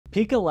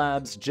Pika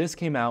Labs just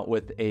came out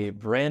with a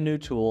brand new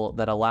tool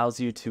that allows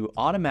you to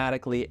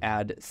automatically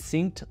add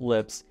synced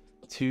lips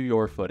to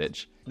your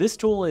footage. This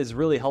tool is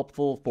really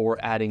helpful for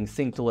adding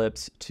synced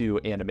lips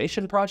to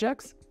animation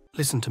projects.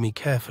 Listen to me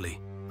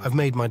carefully. I've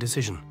made my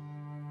decision.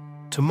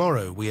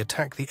 Tomorrow we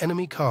attack the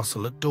enemy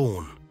castle at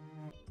dawn.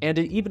 And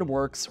it even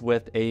works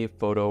with a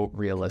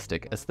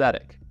photorealistic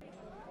aesthetic.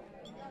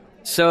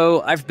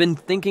 So I've been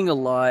thinking a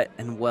lot,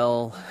 and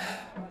well,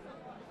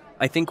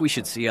 I think we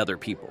should see other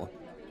people.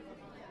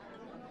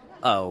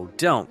 Oh,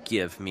 don't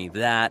give me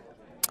that.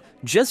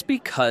 Just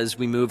because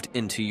we moved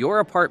into your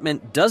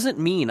apartment doesn't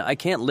mean I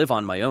can't live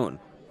on my own.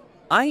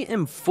 I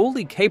am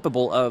fully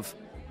capable of...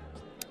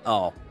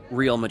 Oh,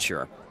 real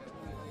mature.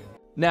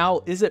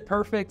 Now, is it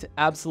perfect?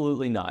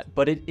 Absolutely not,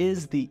 but it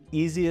is the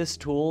easiest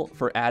tool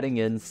for adding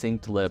in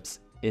synced lips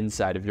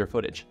inside of your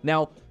footage.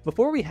 Now,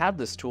 before we had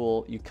this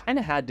tool, you kind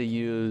of had to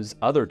use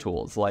other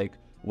tools like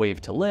Wave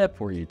to Lip,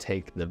 where you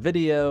take the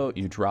video,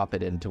 you drop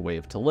it into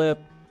Wave to Lip,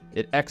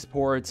 it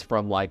exports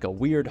from like a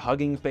weird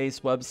Hugging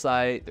Face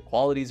website, the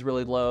quality's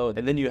really low,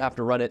 and then you have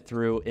to run it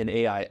through an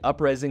AI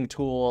upresing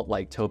tool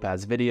like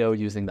Topaz Video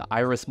using the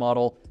Iris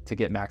model to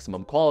get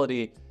maximum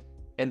quality.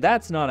 And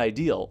that's not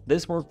ideal.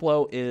 This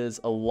workflow is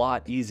a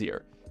lot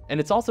easier. And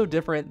it's also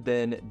different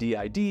than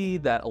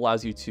DID that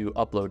allows you to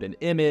upload an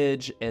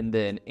image and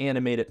then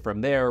animate it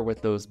from there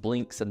with those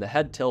blinks and the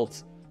head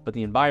tilts, but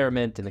the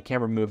environment and the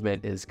camera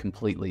movement is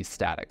completely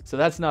static. So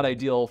that's not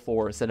ideal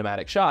for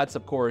cinematic shots,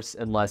 of course,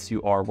 unless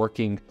you are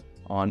working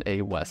on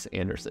a Wes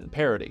Anderson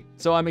parody.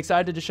 So I'm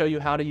excited to show you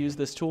how to use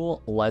this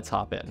tool. Let's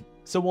hop in.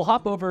 So we'll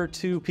hop over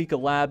to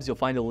Pika Labs. You'll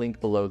find a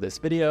link below this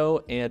video,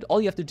 and all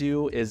you have to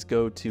do is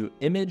go to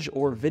image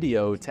or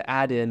video to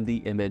add in the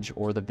image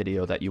or the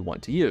video that you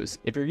want to use.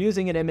 If you're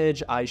using an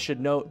image, I should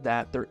note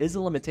that there is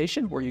a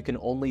limitation where you can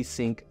only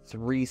sync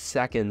 3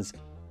 seconds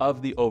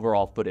of the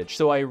overall footage.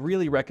 So I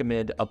really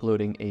recommend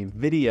uploading a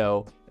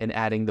video and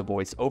adding the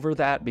voice over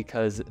that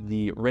because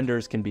the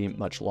renders can be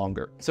much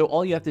longer. So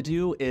all you have to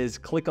do is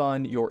click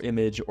on your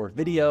image or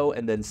video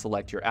and then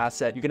select your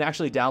asset. You can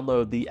actually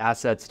download the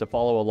assets to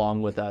follow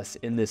along with us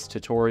in this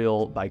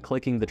tutorial by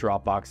clicking the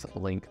Dropbox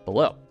link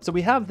below. So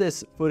we have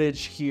this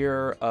footage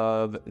here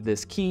of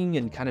this king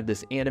in kind of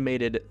this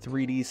animated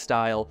 3D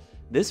style.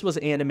 This was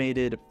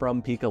animated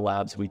from Pika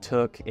Labs. We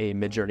took a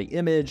Midjourney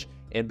image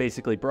and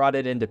basically brought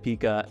it into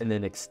Pika and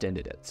then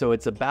extended it. So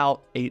it's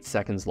about 8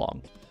 seconds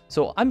long.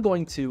 So I'm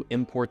going to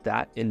import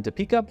that into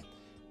Pika,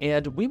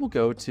 and we will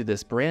go to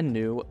this brand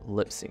new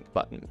lip sync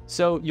button.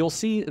 So you'll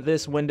see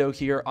this window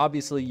here.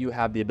 Obviously you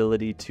have the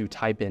ability to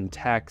type in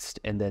text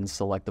and then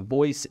select the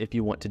voice if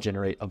you want to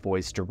generate a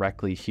voice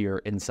directly here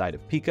inside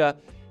of Pika.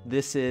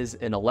 This is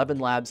an 11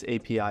 Labs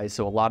API,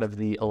 so a lot of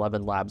the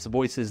 11 Labs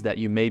voices that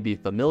you may be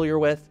familiar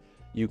with,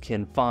 you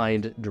can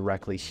find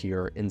directly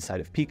here inside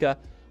of Pika.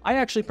 I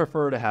actually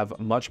prefer to have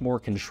much more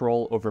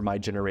control over my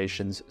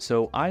generations,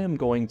 so I am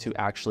going to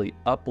actually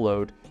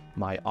upload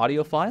my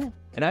audio file.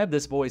 And I have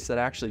this voice that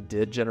actually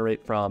did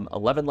generate from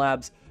 11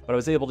 Labs, but I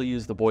was able to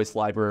use the voice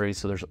library,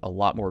 so there's a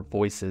lot more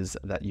voices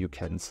that you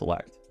can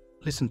select.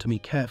 Listen to me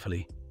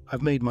carefully.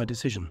 I've made my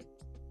decision.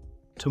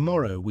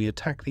 Tomorrow we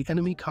attack the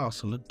enemy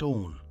castle at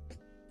dawn.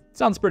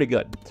 Sounds pretty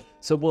good.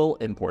 So we'll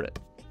import it.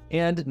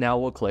 And now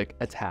we'll click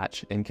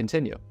Attach and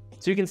Continue.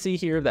 So you can see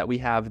here that we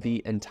have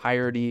the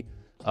entirety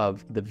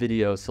of the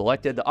video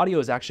selected. The audio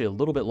is actually a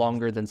little bit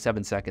longer than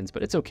 7 seconds,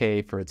 but it's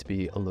okay for it to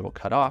be a little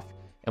cut off.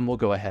 And we'll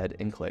go ahead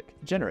and click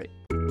Generate.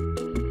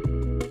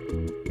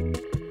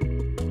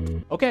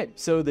 Okay,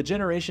 so the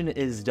generation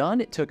is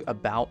done. It took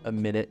about a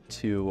minute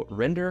to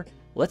render.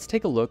 Let's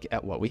take a look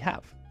at what we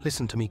have.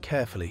 Listen to me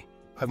carefully.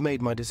 I've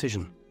made my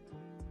decision.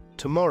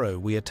 Tomorrow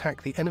we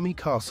attack the enemy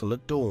castle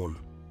at dawn.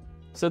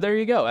 So there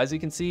you go. As you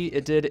can see,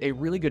 it did a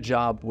really good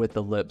job with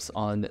the lips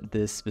on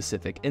this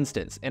specific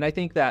instance. And I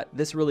think that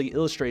this really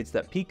illustrates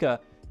that Pika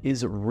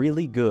is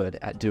really good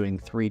at doing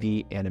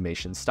 3D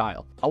animation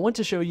style. I want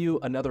to show you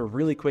another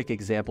really quick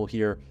example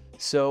here.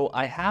 So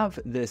I have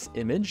this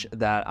image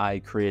that I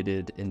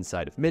created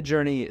inside of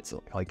Midjourney. It's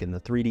like in the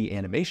 3D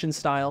animation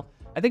style.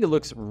 I think it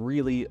looks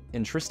really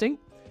interesting.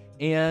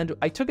 And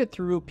I took it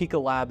through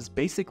Pika Labs,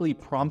 basically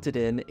prompted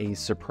in a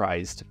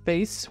surprised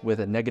face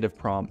with a negative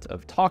prompt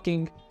of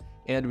talking.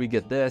 And we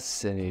get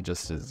this, and he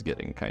just is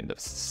getting kind of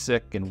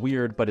sick and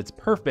weird, but it's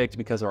perfect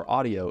because our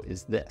audio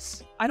is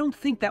this. I don't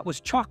think that was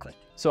chocolate.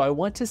 So I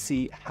want to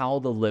see how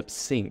the lip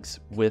syncs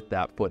with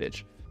that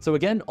footage. So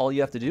again, all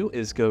you have to do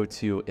is go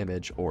to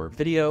image or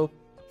video,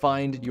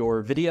 find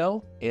your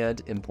video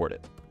and import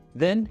it.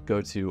 Then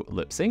go to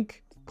lip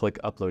sync, click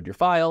upload your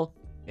file,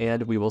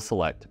 and we will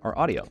select our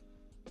audio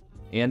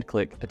and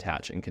click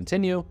attach and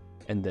continue,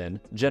 and then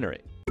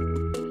generate.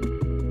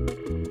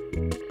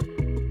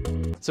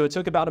 So it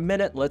took about a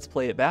minute. Let's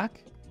play it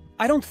back.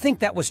 I don't think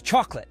that was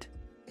chocolate.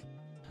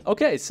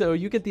 Okay, so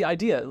you get the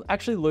idea. It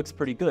actually looks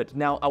pretty good.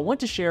 Now, I want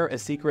to share a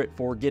secret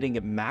for getting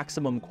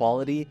maximum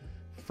quality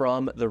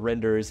from the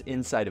renders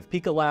inside of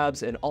Pika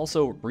Labs and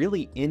also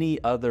really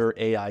any other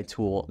AI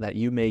tool that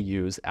you may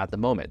use at the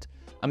moment.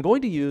 I'm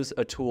going to use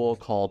a tool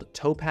called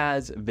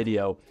Topaz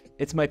Video.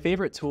 It's my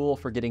favorite tool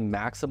for getting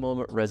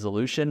maximum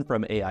resolution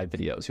from AI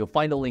videos. You'll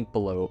find a link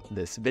below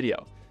this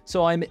video.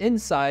 So I'm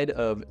inside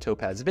of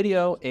Topaz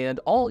Video, and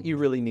all you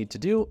really need to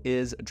do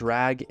is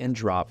drag and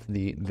drop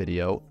the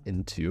video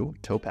into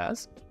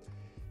Topaz.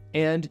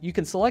 And you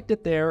can select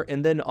it there,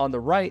 and then on the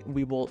right,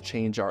 we will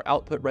change our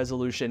output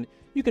resolution.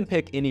 You can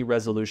pick any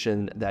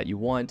resolution that you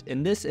want.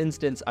 In this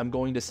instance, I'm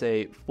going to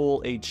say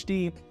full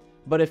HD,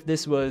 but if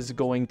this was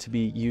going to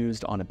be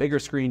used on a bigger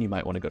screen, you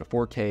might want to go to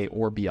 4K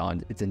or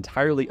beyond. It's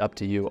entirely up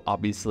to you.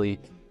 Obviously,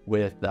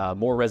 with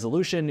more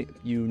resolution,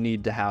 you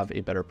need to have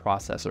a better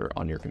processor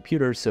on your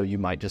computer, so you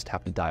might just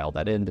have to dial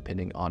that in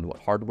depending on what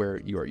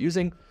hardware you are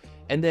using.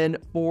 And then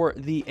for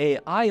the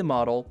AI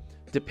model,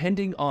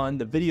 depending on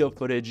the video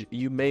footage,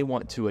 you may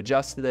want to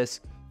adjust this.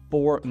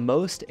 For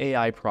most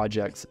AI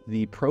projects,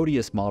 the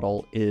Proteus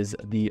model is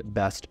the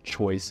best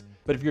choice.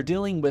 But if you're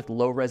dealing with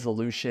low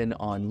resolution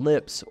on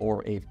lips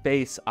or a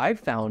face, I've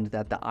found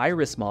that the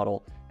Iris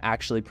model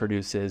actually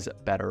produces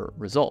better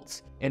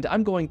results. And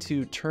I'm going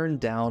to turn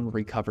down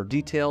recover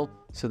detail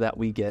so that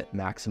we get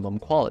maximum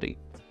quality.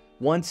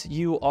 Once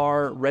you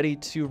are ready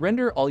to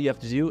render, all you have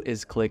to do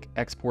is click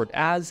export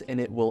as,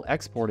 and it will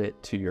export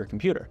it to your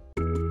computer.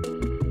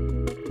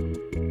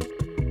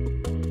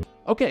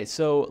 Okay,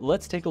 so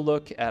let's take a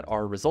look at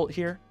our result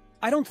here.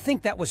 I don't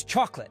think that was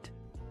chocolate.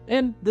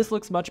 And this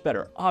looks much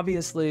better.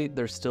 Obviously,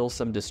 there's still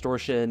some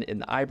distortion in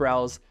the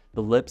eyebrows.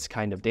 The lips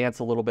kind of dance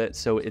a little bit,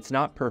 so it's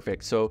not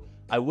perfect. So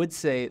I would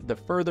say the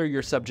further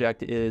your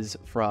subject is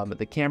from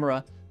the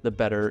camera, the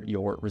better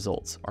your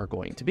results are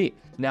going to be.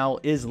 Now,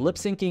 is lip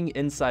syncing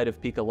inside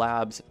of Pika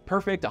Labs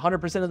perfect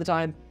 100% of the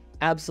time?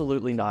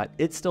 Absolutely not.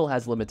 It still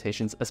has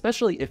limitations,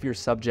 especially if your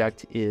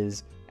subject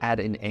is at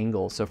an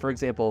angle. So for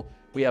example,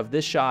 we have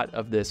this shot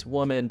of this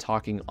woman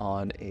talking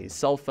on a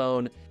cell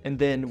phone. And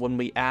then when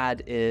we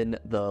add in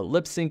the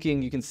lip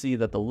syncing, you can see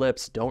that the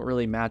lips don't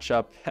really match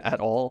up at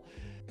all.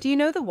 Do you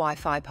know the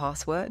Wi-Fi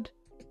password?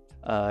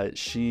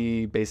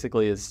 She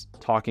basically is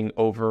talking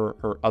over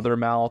her other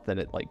mouth and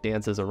it like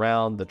dances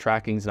around. The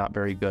tracking's not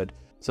very good.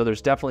 So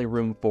there's definitely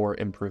room for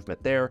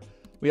improvement there.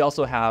 We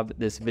also have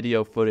this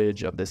video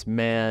footage of this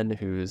man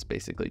who's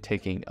basically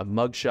taking a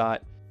mugshot.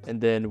 And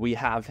then we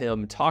have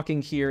him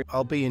talking here.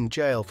 I'll be in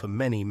jail for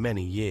many,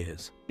 many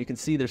years. You can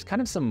see there's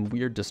kind of some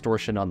weird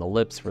distortion on the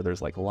lips where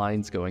there's like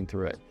lines going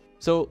through it.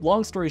 So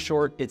long story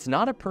short, it's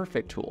not a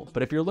perfect tool,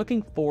 but if you're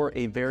looking for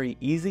a very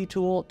easy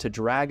tool to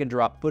drag and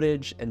drop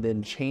footage and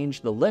then change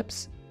the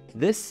lips,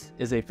 this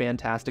is a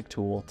fantastic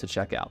tool to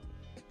check out.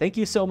 Thank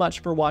you so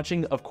much for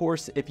watching. Of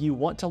course, if you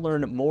want to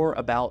learn more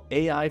about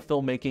AI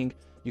filmmaking,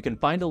 you can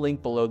find a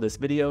link below this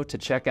video to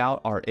check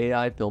out our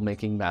AI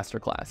filmmaking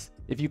masterclass.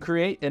 If you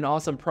create an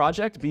awesome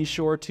project, be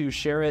sure to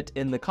share it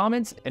in the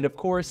comments, and of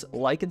course,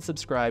 like and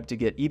subscribe to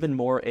get even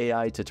more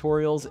AI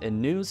tutorials and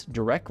news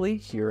directly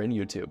here in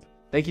YouTube.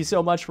 Thank you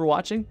so much for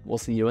watching. We'll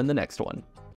see you in the next one.